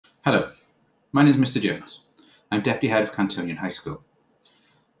Hello, my name is Mr. Jones. I'm Deputy Head of Cantonian High School.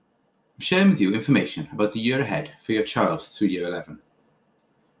 I'm sharing with you information about the year ahead for your child through Year 11.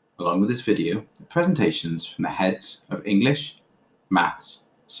 Along with this video, the presentations from the heads of English, Maths,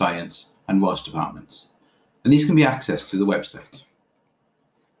 Science and Welsh departments, and these can be accessed through the website.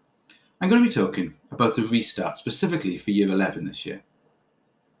 I'm going to be talking about the restart specifically for Year 11 this year,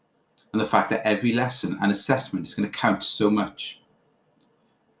 and the fact that every lesson and assessment is going to count so much.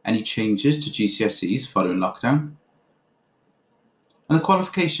 Any changes to GCSEs following lockdown, and the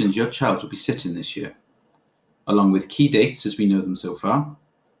qualifications your child will be sitting this year, along with key dates as we know them so far,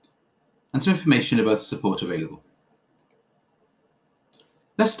 and some information about the support available.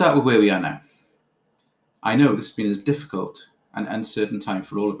 Let's start with where we are now. I know this has been a difficult and uncertain time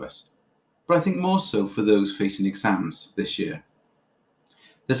for all of us, but I think more so for those facing exams this year.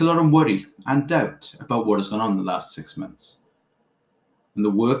 There's a lot of worry and doubt about what has gone on in the last 6 months, and the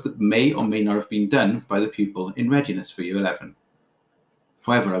work that may or may not have been done by the pupil in readiness for Year 11.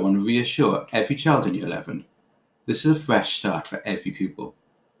 However, I want to reassure every child in Year 11, this is a fresh start for every pupil.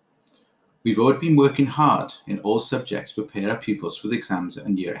 We've already been working hard in all subjects to prepare our pupils for the exams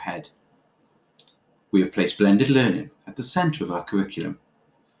and year ahead. We have placed blended learning at the centre of our curriculum.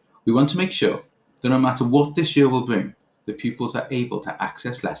 We want to make sure that no matter what this year will bring, the pupils are able to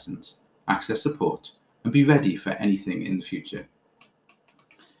access lessons, access support, and be ready for anything in the future.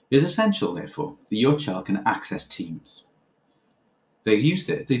 It is essential, therefore, that your child can access Teams. They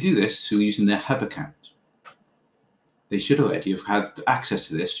do this through using their Hub account. They should already have had access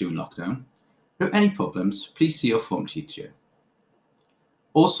to this during lockdown. If there are any problems, please see your form teacher.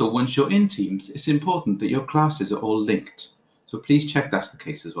 Also, once you're in Teams, it's important that your classes are all linked, so please check that's the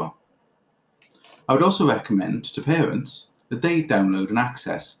case as well. I would also recommend to parents that they download and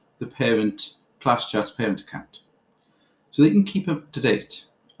access the ClassChart's parent account, so they can keep up to date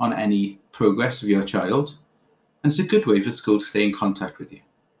on any progress of your child, and it's a good way for school to stay in contact with you.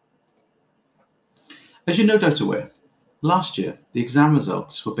 As you're no doubt aware, last year the exam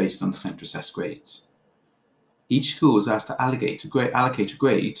results were based on centre assessed grades. Each school was asked to allocate a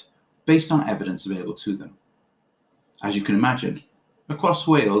grade based on evidence available to them. As you can imagine, across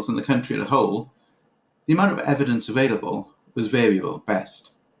Wales and the country as a whole, the amount of evidence available was variable at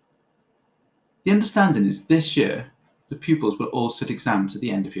best. The understanding is this year the pupils will all sit exams at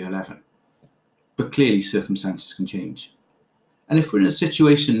the end of Year 11. But clearly circumstances can change. And if we're in a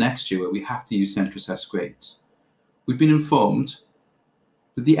situation next year where we have to use centre assessed grades, we've been informed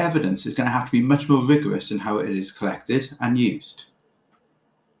that the evidence is going to have to be much more rigorous in how it is collected and used.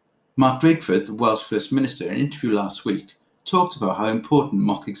 Mark Drakeford, the Welsh First Minister, in an interview last week, talked about how important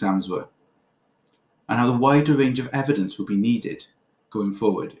mock exams were, and how the wider range of evidence will be needed going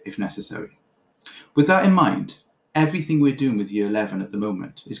forward if necessary. With that in mind, everything we're doing with Year 11 at the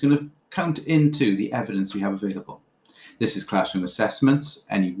moment is going to count into the evidence we have available. This is classroom assessments,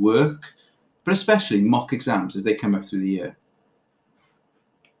 any work, but especially mock exams as they come up through the year.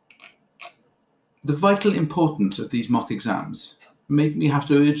 The vital importance of these mock exams make me have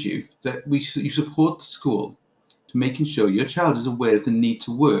to urge you that you support the school to making sure your child is aware of the need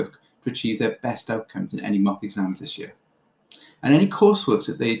to work to achieve their best outcomes in any mock exams this year. And any coursework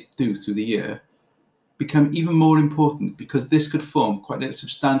that they do through the year become even more important because this could form quite a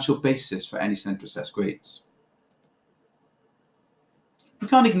substantial basis for any centre assessed grades. We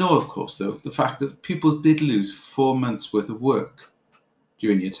can't ignore, of course, though, the fact that pupils did lose 4 months' worth of work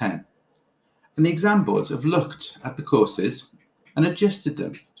during Year 10. And the exam boards have looked at the courses and adjusted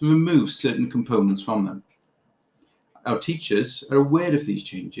them to remove certain components from them. Our teachers are aware of these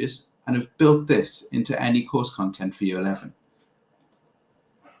changes and have built this into any course content for Year 11.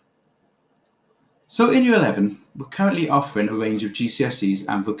 So in Year 11, we're currently offering a range of GCSEs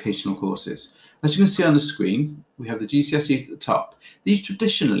and vocational courses. As you can see on the screen, we have the GCSEs at the top. These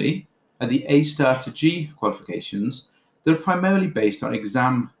traditionally are the A star to G qualifications that are primarily based on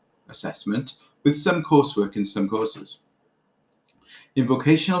exam assessment with some coursework in some courses. In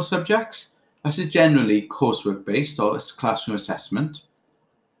vocational subjects, this is generally coursework based or classroom assessment.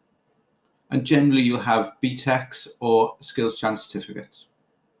 And generally you'll have BTECs or skills challenge certificates.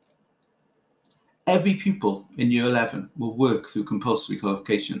 Every pupil in Year 11 will work through compulsory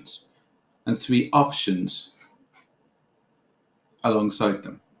qualifications and 3 options alongside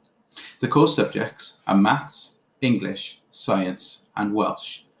them. The core subjects are Maths, English, Science and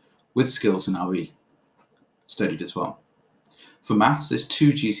Welsh, with skills and RE studied as well. For Maths, there's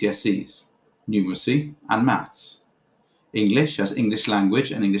 2 GCSEs, Numeracy and Maths. English has English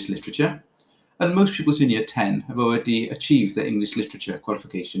Language and English Literature, and most pupils in Year 10 have already achieved their English Literature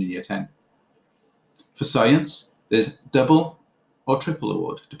qualification in Year 10. For Science, there's double or triple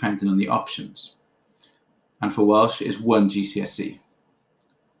award, depending on the options. And for Welsh is 1 GCSE.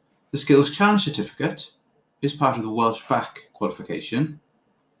 The Skills Challenge Certificate is part of the Welsh BAC qualification,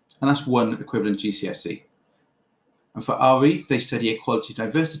 and that's 1 equivalent GCSE. And for RE, they study Equality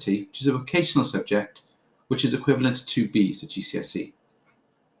Diversity, which is a vocational subject, which is equivalent to 2 Bs at GCSE.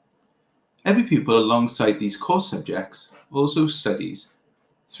 Every pupil alongside these core subjects also studies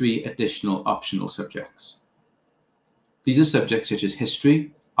 3 additional optional subjects. These are subjects such as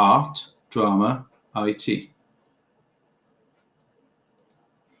history, art, drama, IT.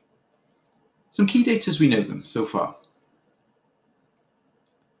 Some key dates as we know them so far.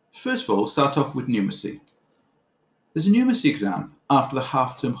 First of all, we'll start off with numeracy. There's a numeracy exam after the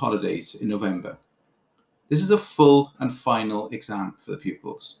half-term holidays in November. This is a full and final exam for the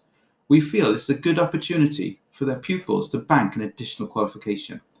pupils. We feel it's a good opportunity for their pupils to bank an additional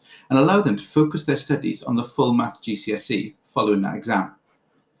qualification and allow them to focus their studies on the full Maths GCSE following that exam.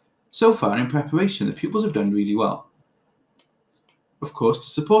 So far in preparation, the pupils have done really well. Of course, to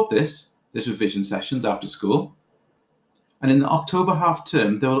support this, there's revision sessions after school. And in the October half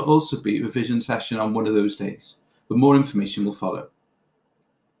term, there will also be a revision session on one of those days, but more information will follow.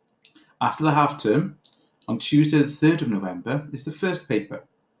 After the half term, on Tuesday the 3rd of November is the first paper.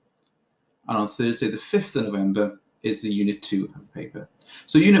 And on Thursday the 5th of November is the Unit 2 of the paper.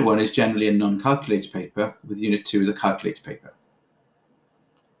 So Unit 1 is generally a non-calculated paper, with Unit 2 as a calculated paper.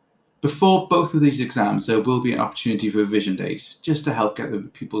 Before both of these exams, there will be an opportunity for revision days, just to help get the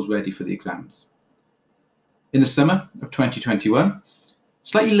pupils ready for the exams. In the summer of 2021,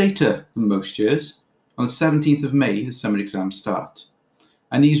 slightly later than most years, on the 17th of May, the summer exams start.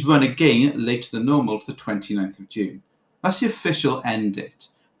 And these run again later than normal to the 29th of June. That's the official end date.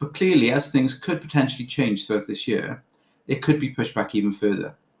 But clearly, as things could potentially change throughout this year, it could be pushed back even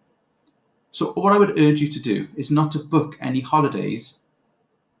further. So what I would urge you to do is not to book any holidays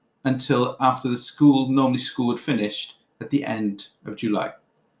until after normally school would finish at the end of July.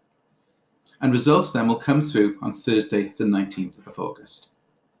 And results then will come through on Thursday, the 19th of August.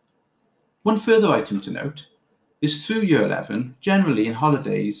 One further item to note is through Year 11, generally in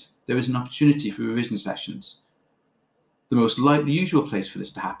holidays, there is an opportunity for revision sessions. The most usual place for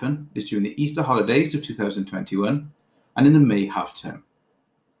this to happen is during the Easter holidays of 2021 and in the May half term.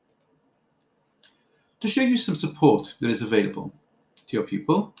 To show you some support that is available to your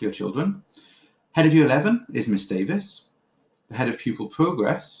pupil, your children, Head of Year 11 is Miss Davis. The Head of Pupil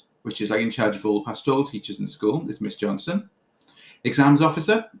Progress, which is in charge of all pastoral teachers in school, is Miss Johnson. Exams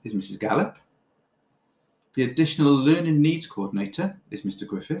Officer is Mrs. Gallup. The Additional Learning Needs Coordinator is Mr.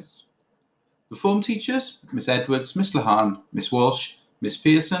 Griffiths. The Form Teachers, Miss Edwards, Miss Lahan, Miss Walsh, Miss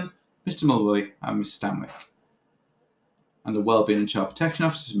Pearson, Mr. Mulroy and Miss Stanwyck. And the Wellbeing and Child Protection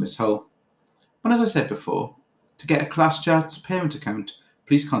Officer is Miss Hull. And as I said before, to get a class chart's parent account,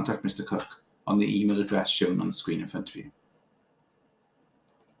 please contact Mr. Cook on the email address shown on the screen in front of you.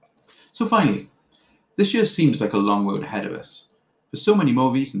 So finally, this year seems like a long road ahead of us, for so many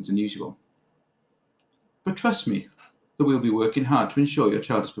more reasons than usual. But trust me that we'll be working hard to ensure your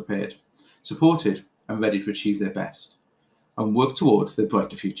child is prepared, supported and ready to achieve their best, and work towards their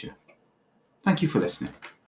brighter future. Thank you for listening.